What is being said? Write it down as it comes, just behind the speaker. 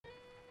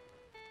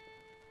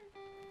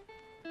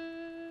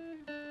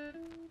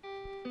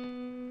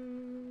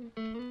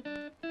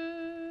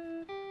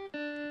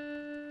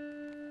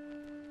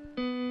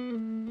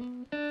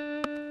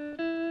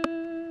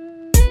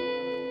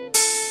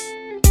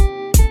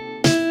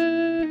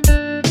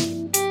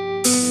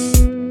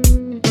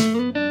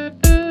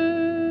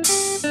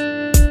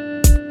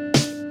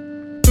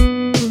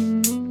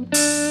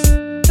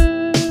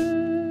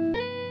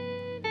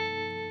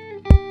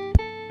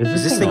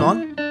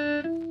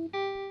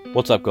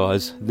What's up,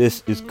 guys?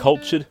 This is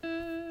Cultured.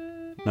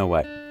 No,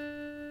 wait.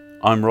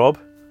 I'm Rob,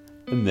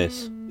 and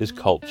this is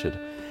Cultured.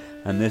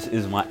 And this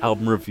is my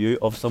album review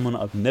of someone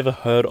I've never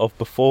heard of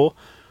before,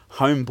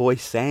 Homeboy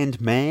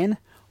Sandman,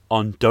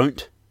 on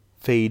Don't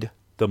Feed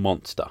the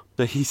Monster.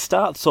 So he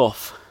starts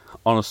off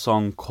on a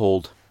song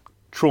called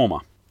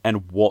Trauma.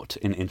 And what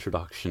an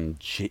introduction.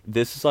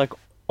 This is like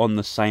on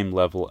the same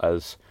level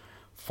as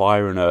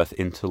Fire and Earth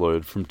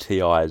Interlude from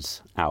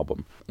T.I.'s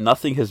album.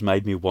 Nothing has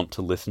made me want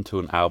to listen to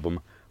an album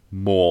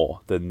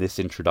more than this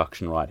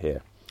introduction right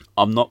here.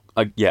 I'm not,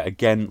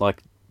 again,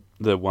 like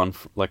the one,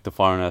 like the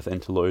Fire and Earth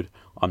Interlude,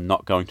 I'm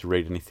not going to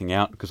read anything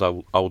out because I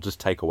will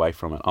just take away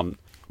from it.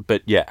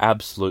 But yeah,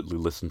 absolutely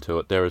listen to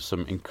it. There are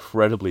some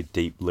incredibly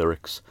deep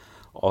lyrics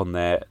on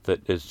there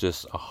that is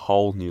just a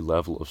whole new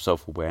level of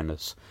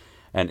self-awareness.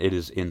 And it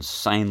is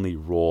insanely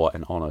raw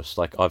and honest.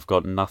 Like, I've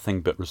got nothing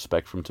but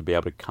respect for him to be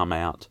able to come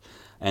out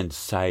and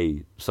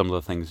say some of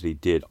the things that he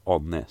did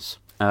on this.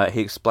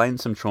 He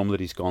explains some trauma that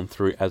he's gone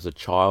through as a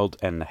child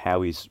and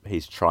how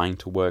he's trying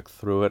to work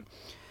through it,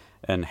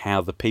 and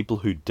how the people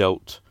who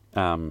dealt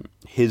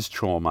his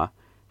trauma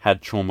had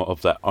trauma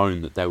of their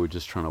own that they were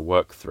just trying to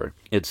work through.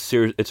 It's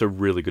a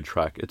really good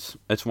track.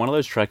 It's one of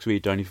those tracks where you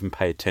don't even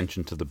pay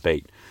attention to the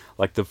beat.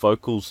 Like, the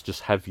vocals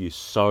just have you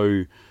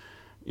so,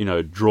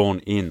 drawn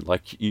in.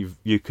 Like,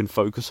 you can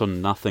focus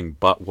on nothing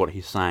but what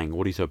he's saying,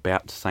 what he's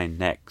about to say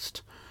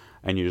next,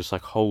 and you're just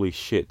like, holy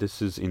shit,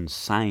 this is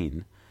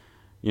insane.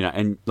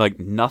 And like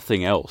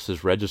nothing else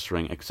is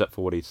registering except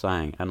for what he's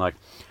saying. And like,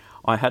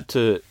 I had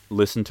to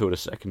listen to it a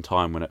second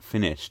time when it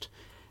finished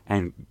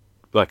and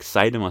like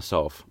say to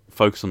myself,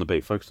 focus on the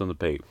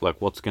beat, like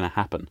what's going to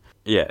happen.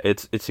 Yeah,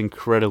 it's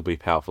incredibly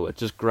powerful. It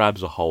just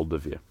grabs a hold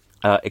of you.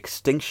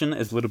 Extinction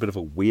is a little bit of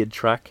a weird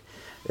track.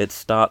 It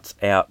starts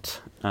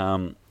out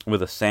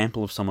with a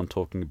sample of someone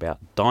talking about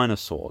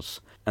dinosaurs.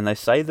 And they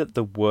say that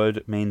the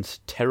word means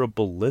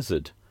terrible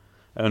lizard.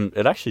 And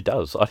it actually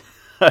does.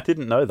 I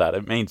didn't know that.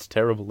 It means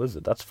terrible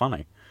lizard. That's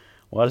funny.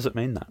 Why does it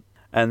mean that?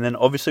 And then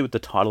obviously with the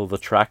title of the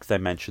track, they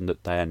mention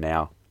that they are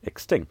now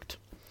extinct.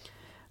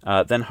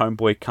 Then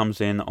Homeboy comes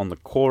in on the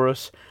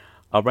chorus.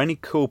 Are any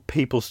cool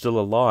people still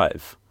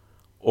alive?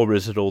 Or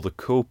is it all the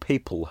cool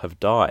people have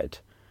died?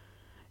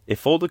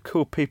 If all the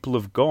cool people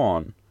have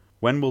gone,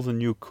 when will the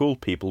new cool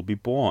people be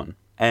born?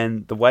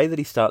 And the way that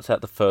he starts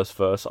out the first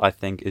verse, I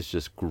think, is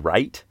just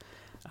great.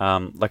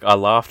 Like, I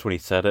laughed when he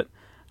said it.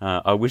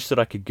 I wish that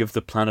I could give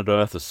the planet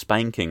Earth a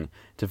spanking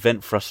to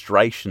vent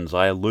frustrations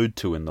I allude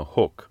to in the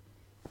hook.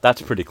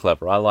 That's pretty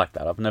clever. I like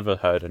that. I've never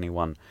heard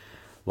anyone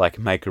like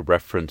make a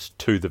reference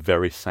to the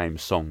very same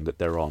song that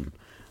they're on.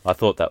 I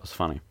thought that was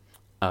funny.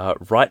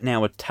 Right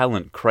now a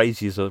talent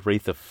crazy as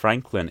Aretha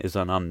Franklin is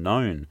an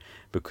unknown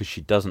because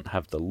she doesn't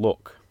have the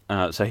look.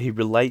 So he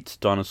relates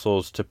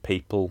dinosaurs to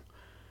people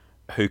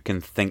who can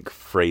think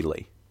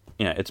freely.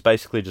 It's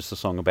basically just a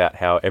song about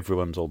how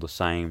everyone's all the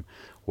same.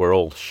 We're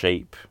all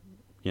sheep.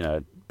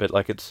 But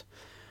like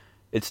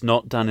it's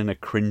not done in a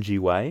cringy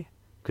way,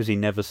 because he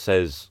never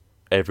says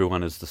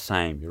everyone is the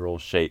same, you're all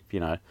sheep,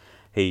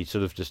 He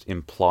sort of just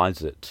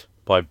implies it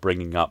by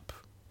bringing up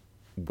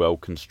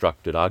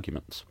well-constructed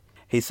arguments.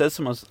 He says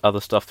some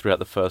other stuff throughout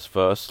the first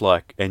verse,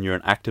 like, and you're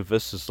an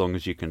activist as long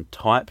as you can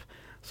type,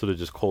 sort of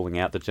just calling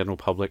out the general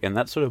public, and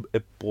that sort of,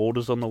 it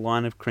borders on the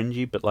line of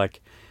cringy, but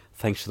like,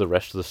 thanks to the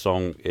rest of the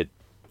song,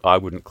 I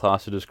wouldn't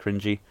class it as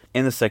cringy.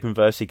 In the second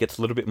verse, he gets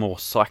a little bit more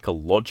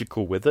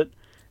psychological with it.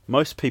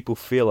 Most people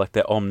feel like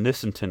they're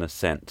omniscient in a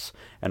sense,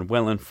 and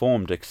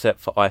well-informed except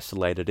for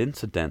isolated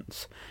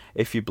incidents.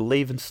 If you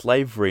believe in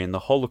slavery and the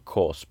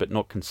Holocaust, but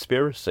not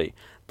conspiracy,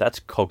 that's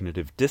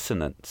cognitive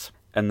dissonance.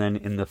 And then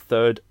in the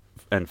third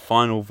and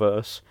final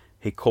verse,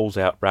 he calls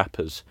out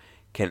rappers.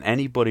 Can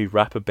anybody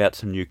rap about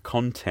some new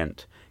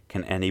content?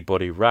 Can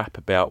anybody rap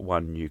about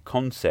one new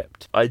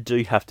concept? I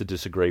do have to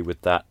disagree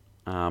with that.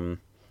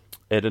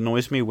 It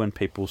annoys me when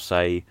people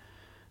say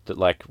that,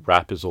 like,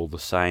 rap is all the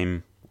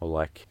same, or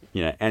like,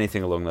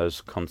 anything along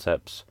those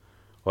concepts,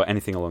 or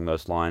anything along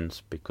those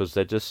lines, because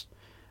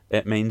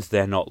it means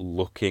they're not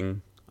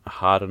looking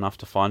hard enough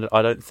to find it.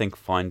 I don't think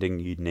finding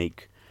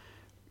unique,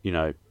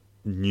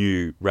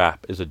 new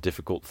rap is a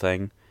difficult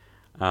thing.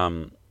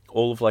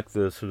 All of like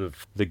the sort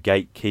of the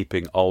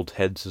gatekeeping old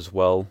heads as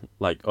well,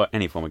 like, or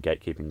any form of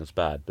gatekeeping is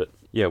bad, but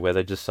yeah, where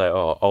they just say,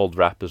 oh, old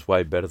rap is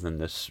way better than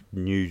this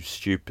new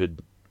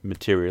stupid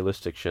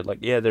materialistic shit. Like,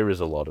 yeah, there is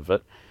a lot of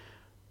it,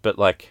 but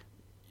like,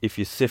 if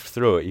you sift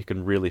through it, you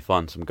can really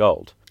find some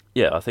gold.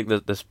 Yeah, I think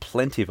that there's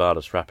plenty of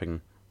artists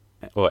rapping,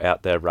 or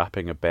out there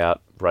rapping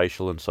about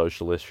racial and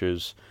social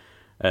issues,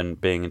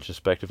 and being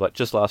introspective. Like,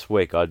 just last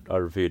week, I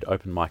reviewed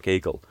Open Mike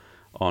Eagle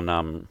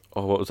on,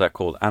 what was that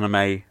called?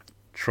 Anime,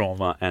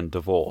 Trauma, and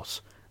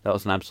Divorce. That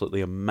was an absolutely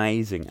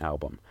amazing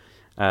album.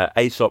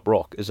 Aesop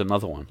Rock is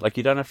another one. Like,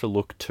 you don't have to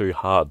look too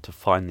hard to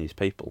find these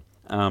people.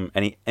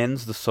 And he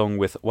ends the song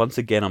with, once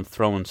again I'm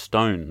throwing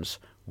stones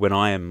when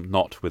I am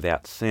not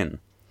without sin.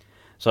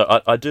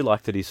 So I do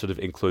like that he sort of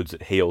includes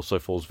that he also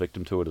falls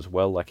victim to it as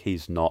well. Like,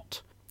 he's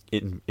not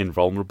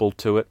invulnerable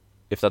to it,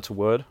 if that's a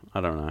word. I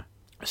don't know.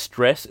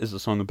 Stress is a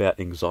song about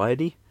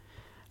anxiety.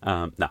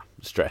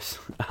 Stress.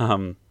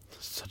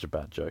 Such a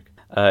bad joke.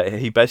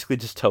 He basically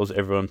just tells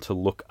everyone to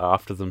look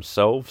after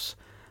themselves.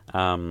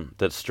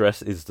 That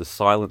stress is the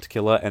silent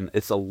killer, and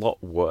it's a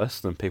lot worse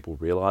than people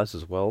realize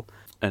as well.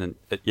 And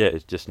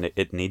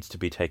it needs to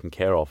be taken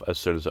care of as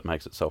soon as it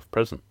makes itself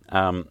present.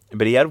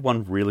 But he had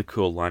one really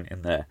cool line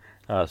in there.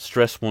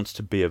 Stress wants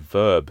to be a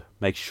verb.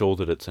 Make sure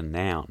that it's a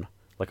noun.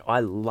 Like, I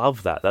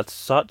love that. That's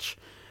such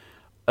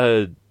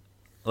a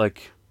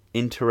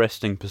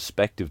interesting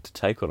perspective to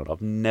take on it.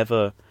 I've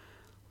never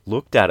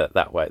looked at it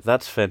that way.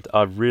 That's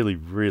I really,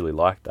 really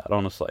like that,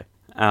 honestly.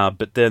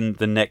 But then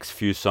the next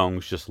few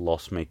songs just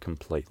lost me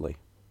completely.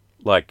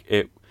 Like,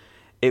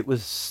 it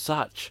was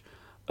such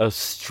a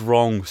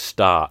strong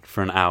start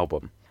for an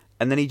album.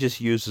 And then he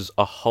just uses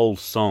a whole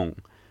song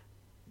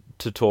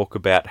to talk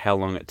about how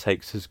long it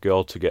takes his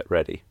girl to get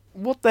ready.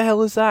 What the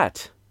hell is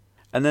that?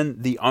 And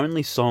then the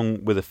only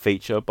song with a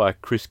feature by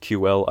Chris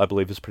QL, I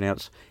believe is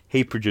pronounced,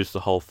 he produced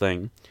the whole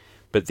thing.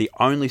 But the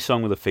only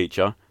song with a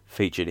feature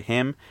featured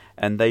him,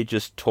 and they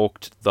just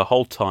talked the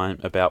whole time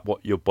about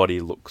what your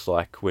body looks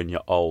like when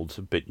you're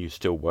old, but you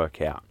still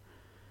work out.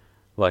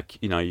 Like,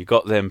 you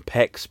got them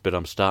pecs, but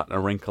I'm starting to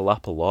wrinkle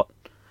up a lot.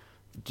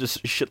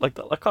 Just shit like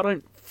that. Like, I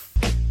don't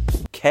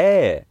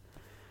care.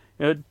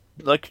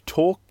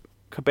 Talk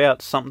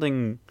about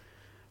something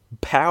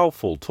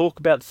powerful. Talk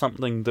about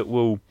something that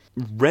will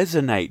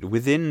resonate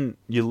within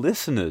your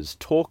listeners.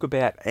 Talk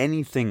about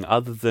anything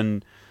other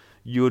than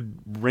your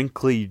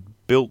wrinkly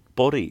built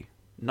body.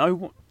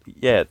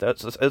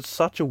 It's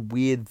such a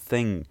weird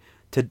thing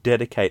to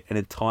dedicate an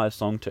entire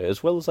song to,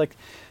 as well as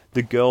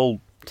the girl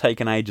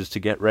taking ages to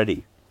get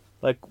ready.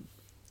 Like,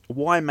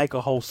 why make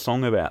a whole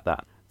song about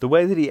that? The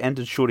way that he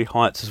ended Shorty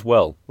Heights as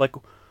well. Like,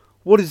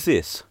 what is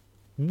this?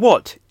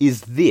 What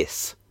is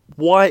this?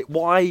 Why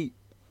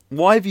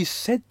have you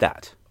said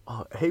that?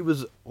 Oh, he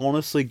was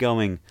honestly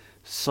going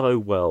so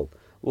well.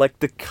 Like,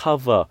 the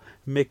cover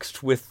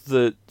mixed with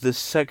the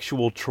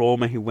sexual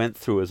trauma he went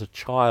through as a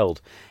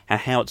child, and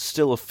how it's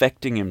still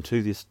affecting him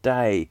to this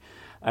day,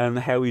 and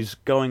how he's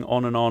going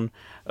on and on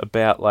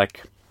about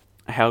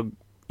how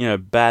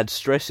bad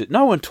stress is.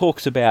 No one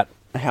talks about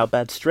how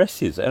bad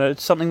stress is, and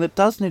it's something that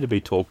does need to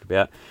be talked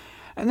about.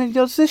 And then he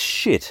does this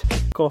shit.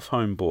 F*** off,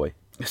 homeboy.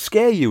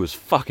 Scare You is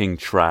fucking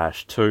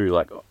trash too.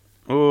 Like,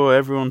 oh,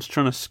 everyone's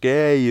trying to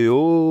scare you.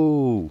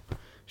 Oh,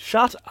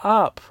 shut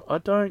up. I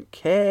don't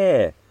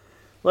care.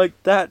 Like,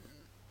 that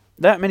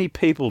many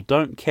people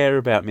don't care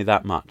about me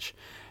that much.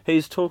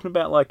 He's talking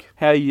about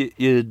how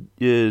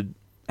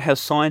how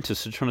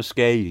scientists are trying to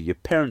scare you, your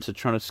parents are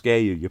trying to scare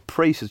you, your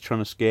priest is trying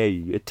to scare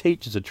you, your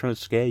teachers are trying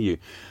to scare you.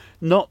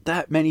 Not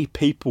that many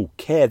people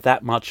care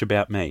that much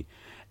about me.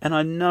 And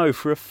I know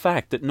for a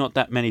fact that not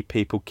that many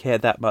people care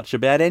that much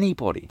about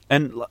anybody.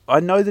 And I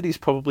know that he's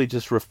probably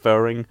just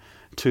referring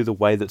to the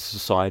way that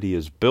society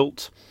is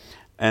built,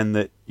 and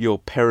that your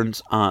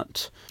parents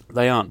aren't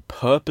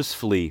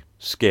purposefully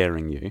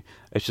scaring you.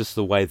 It's just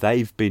the way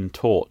they've been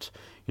taught.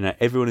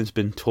 Everyone has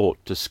been taught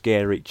to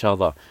scare each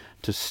other,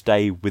 to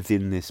stay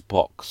within this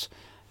box.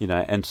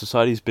 And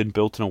society's been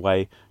built in a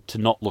way to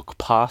not look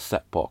past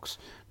that box,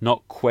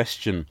 not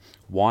question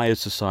why is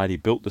society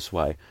built this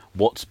way,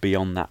 what's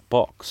beyond that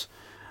box.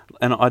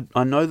 And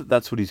I know that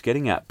that's what he's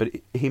getting at, but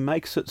he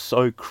makes it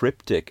so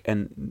cryptic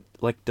and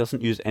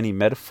doesn't use any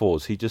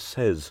metaphors. He just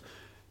says,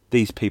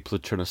 these people are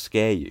trying to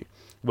scare you,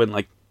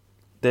 when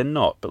they're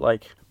not.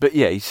 But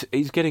yeah,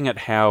 he's getting at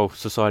how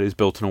society is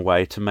built in a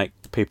way to make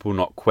people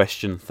not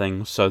question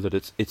things, so that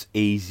it's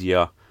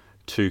easier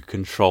to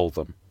control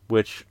them,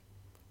 which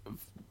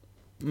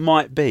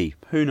might be.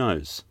 Who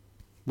knows?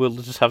 We'll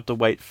just have to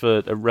wait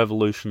for a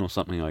revolution or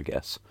something, I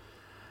guess.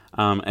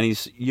 And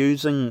he's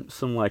using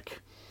some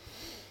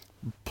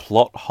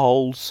plot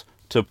holes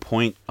to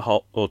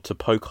to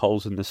poke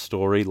holes in this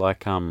story,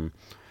 like the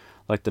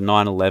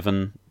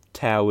 9/11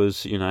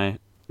 towers,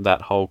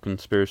 that whole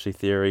conspiracy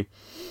theory.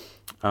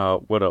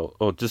 What else?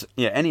 Or just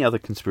any other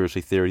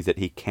conspiracy theory that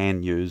he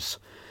can use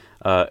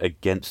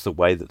against the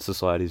way that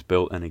society is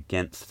built and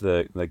against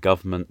the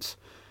government.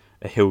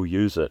 He'll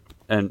use it,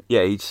 and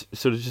he's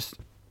sort of just.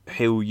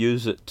 He'll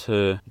use it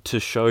to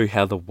show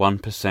how the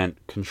 1%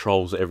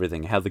 controls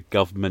everything, how the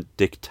government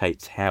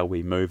dictates how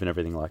we move and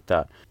everything like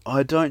that.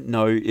 I don't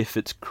know if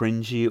it's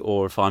cringy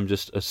or if I'm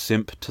just a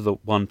simp to the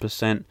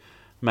 1%.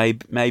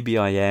 Maybe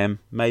I am.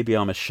 Maybe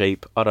I'm a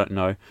sheep. I don't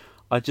know.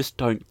 I just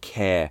don't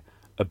care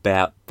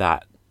about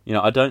that.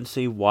 I don't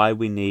see why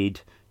we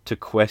need to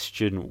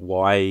question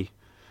why,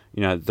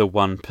 the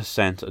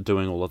 1% are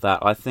doing all of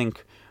that. I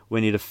think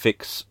we need to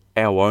fix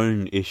our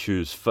own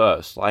issues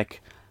first,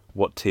 like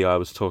what T.I.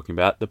 was talking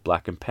about, the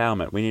black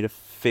empowerment. We need to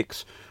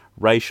fix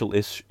racial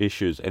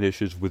issues and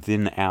issues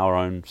within our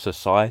own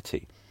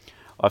society.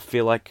 I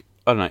feel I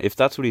don't know, if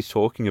that's what he's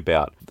talking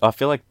about, I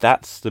feel like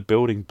that's the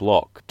building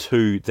block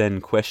to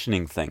then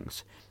questioning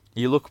things.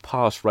 You look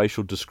past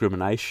racial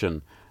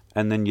discrimination,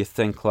 and then you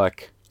think oh,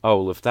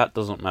 well, if that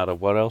doesn't matter,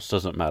 what else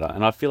doesn't matter?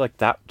 And I feel like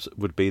that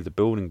would be the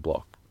building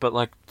block but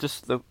like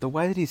just the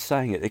way that he's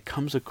saying it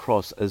comes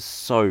across as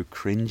so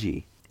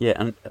cringy. Yeah,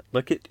 and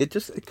like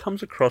it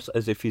comes across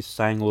as if he's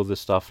saying all of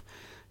this stuff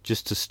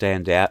just to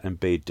stand out and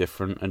be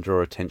different and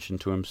draw attention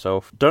to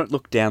himself. Don't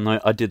Look Down, though,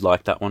 I did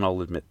like that one,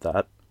 I'll admit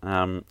that.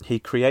 He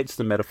creates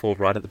the metaphor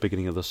right at the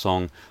beginning of the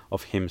song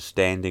of him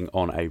standing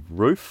on a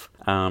roof,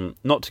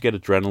 not to get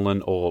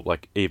adrenaline or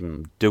like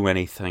even do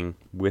anything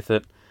with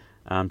it,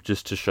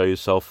 just to show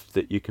yourself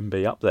that you can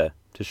be up there,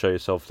 to show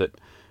yourself that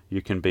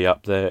you can be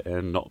up there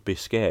and not be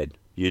scared.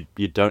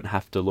 You don't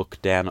have to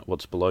look down at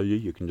what's below you,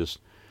 you can just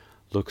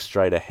look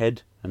straight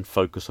ahead and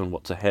focus on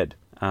what's ahead,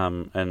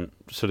 and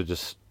sort of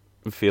just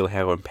feel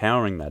how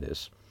empowering that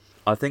is.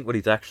 I think what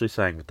he's actually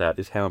saying with that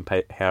is how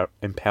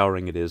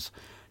empowering it is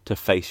to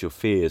face your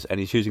fears, and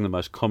he's using the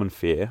most common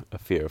fear, a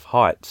fear of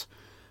heights,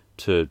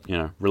 to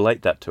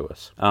relate that to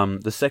us.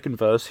 The second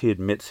verse, he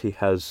admits he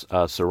has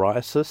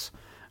psoriasis,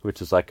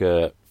 which is like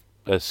a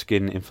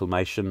skin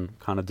inflammation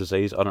kind of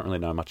disease. I don't really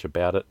know much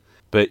about it,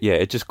 but yeah,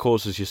 it just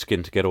causes your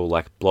skin to get all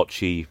like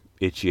blotchy,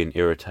 itchy, and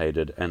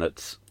irritated, and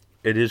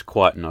it is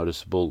quite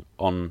noticeable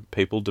on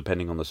people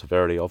depending on the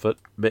severity of it.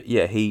 But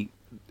yeah, he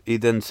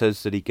then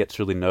says that he gets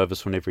really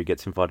nervous whenever he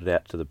gets invited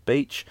out to the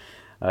beach.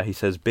 He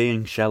says,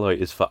 being shallow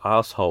is for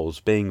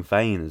assholes, being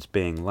vain is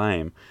being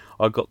lame.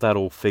 I got that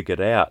all figured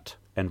out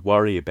and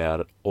worry about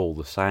it all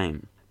the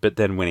same. But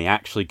then when he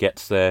actually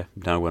gets there,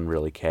 no one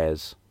really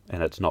cares,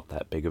 and it's not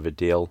that big of a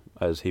deal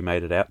as he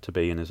made it out to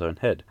be in his own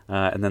head.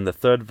 And then the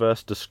third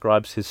verse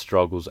describes his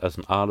struggles as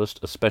an artist,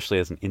 especially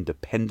as an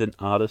independent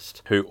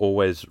artist who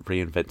always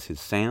reinvents his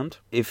sound.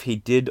 If he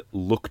did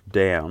look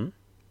down,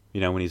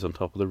 when he's on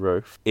top of the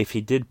roof, if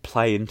he did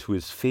play into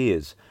his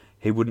fears,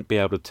 he wouldn't be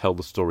able to tell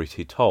the stories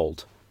he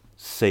told.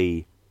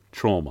 See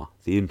Trauma,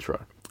 the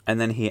intro. And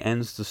then he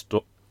ends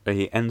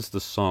the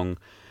song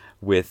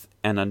with,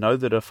 and I know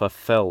that if I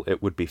fell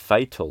it would be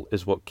fatal,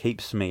 is what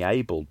keeps me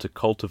able to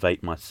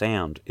cultivate my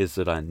sound, is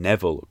that I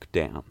never look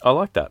down. I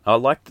like that. I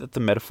like that the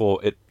metaphor,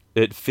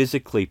 it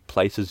physically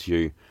places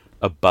you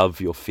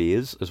above your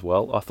fears as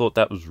well. I thought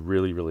that was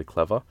really, really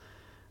clever.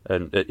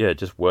 And it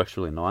just works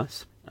really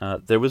nice.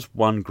 There was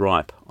one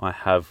gripe I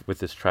have with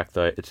this track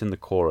though. It's in the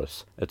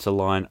chorus. It's a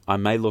line, I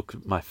may look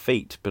at my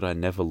feet, but I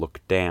never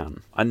look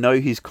down. I know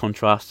he's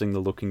contrasting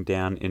the looking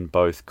down in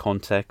both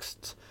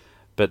contexts,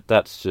 but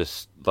that's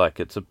just, like,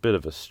 it's a bit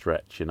of a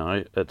stretch,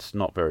 It's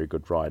not very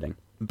good writing.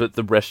 But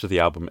the rest of the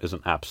album is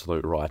an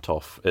absolute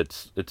write-off.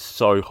 It's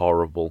so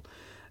horrible.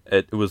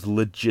 It was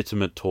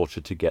legitimate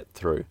torture to get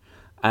through.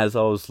 As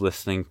I was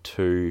listening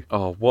to,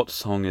 what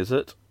song is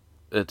it?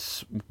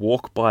 It's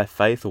Walk by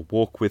Faith or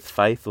Walk with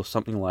Faith or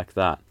something like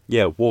that.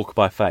 Yeah, Walk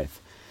by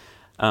Faith.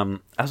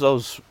 As I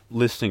was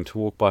listening to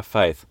Walk by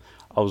Faith,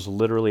 I was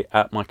literally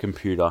at my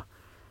computer,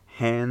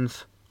 head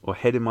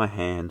in my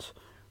hands,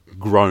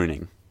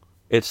 groaning.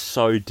 It's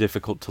so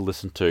difficult to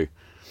listen to.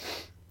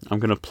 I'm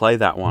going to play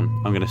that one.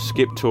 I'm going to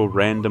skip to a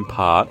random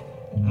part.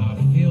 I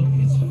feel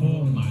it's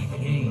for my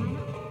gain,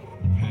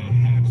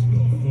 perhaps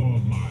before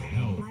my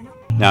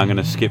help. Now I'm going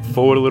to skip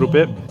forward a little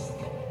bit.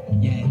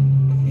 Yeah.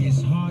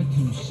 It's hard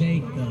to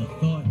shake the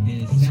thought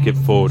this. Skip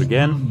forward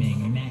again.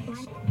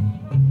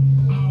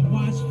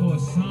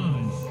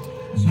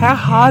 How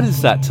hard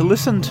is that to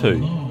listen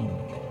to?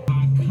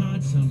 I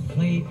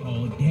contemplate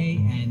all day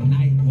and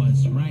night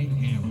what's right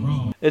and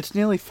wrong. It's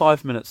nearly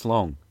 5 minutes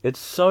long. It's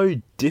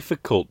so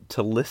difficult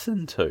to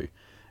listen to.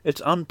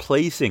 It's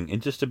unpleasing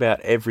in just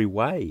about every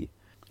way.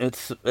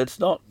 It's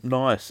not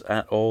nice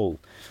at all.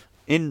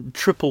 In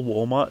Triple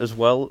Warmer as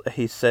well,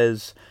 he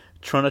says,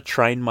 trying to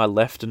train my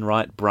left and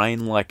right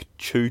brain like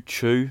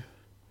choo-choo.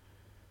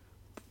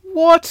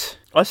 What?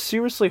 I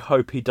seriously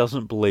hope he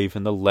doesn't believe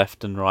in the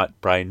left and right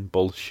brain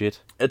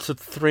bullshit. It's a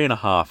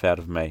 3.5 out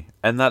of me,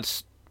 and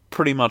that's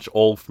pretty much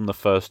all from the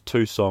first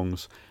 2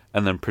 songs,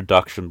 and then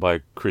production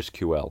by Chris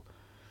QL.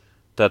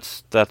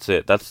 That's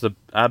it. That's the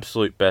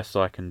absolute best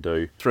I can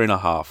do.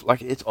 3.5.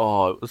 Like, it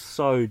was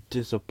so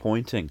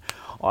disappointing.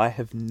 I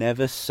have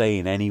never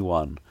seen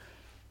anyone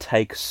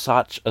take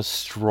such a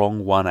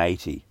strong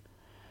 180.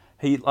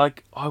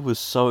 I was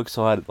so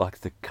excited,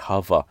 the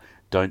cover,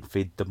 Don't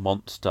Feed the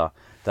Monster,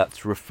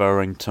 that's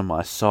referring to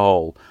my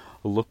soul.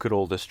 Look at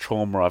all this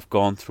trauma I've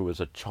gone through as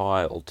a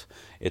child.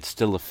 It's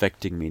still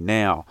affecting me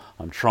now.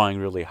 I'm trying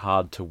really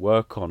hard to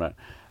work on it.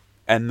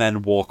 And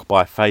then Walk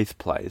by Faith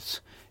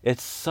plays.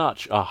 It's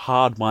such a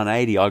hard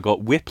 180. I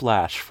got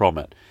whiplash from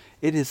it.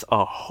 It is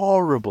a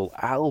horrible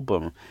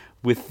album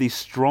with the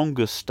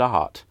strongest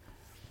start.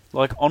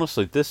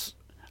 Honestly, this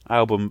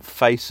album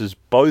faces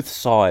both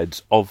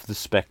sides of the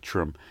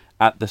spectrum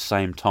at the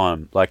same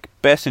time.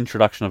 Best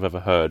introduction I've ever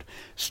heard,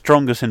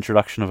 strongest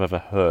introduction I've ever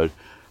heard,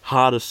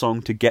 hardest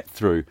song to get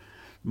through,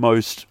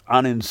 most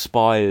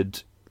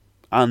uninspired,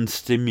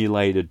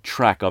 unstimulated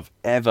track I've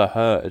ever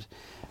heard.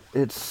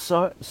 It's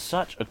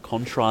such a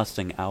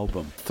contrasting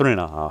album.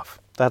 3.5.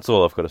 That's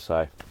all I've got to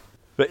say.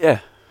 But yeah,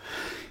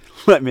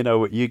 let me know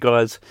what you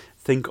guys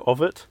think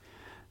of it.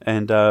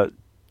 And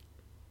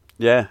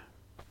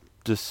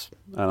just,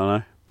 I don't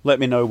know. Let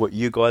me know what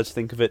you guys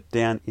think of it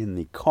down in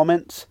the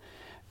comments.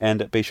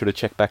 And be sure to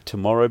check back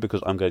tomorrow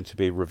because I'm going to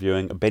be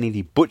reviewing Benny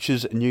the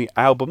Butcher's new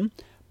album,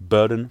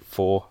 Burden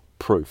for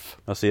Proof.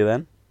 I'll see you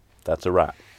then. That's a wrap.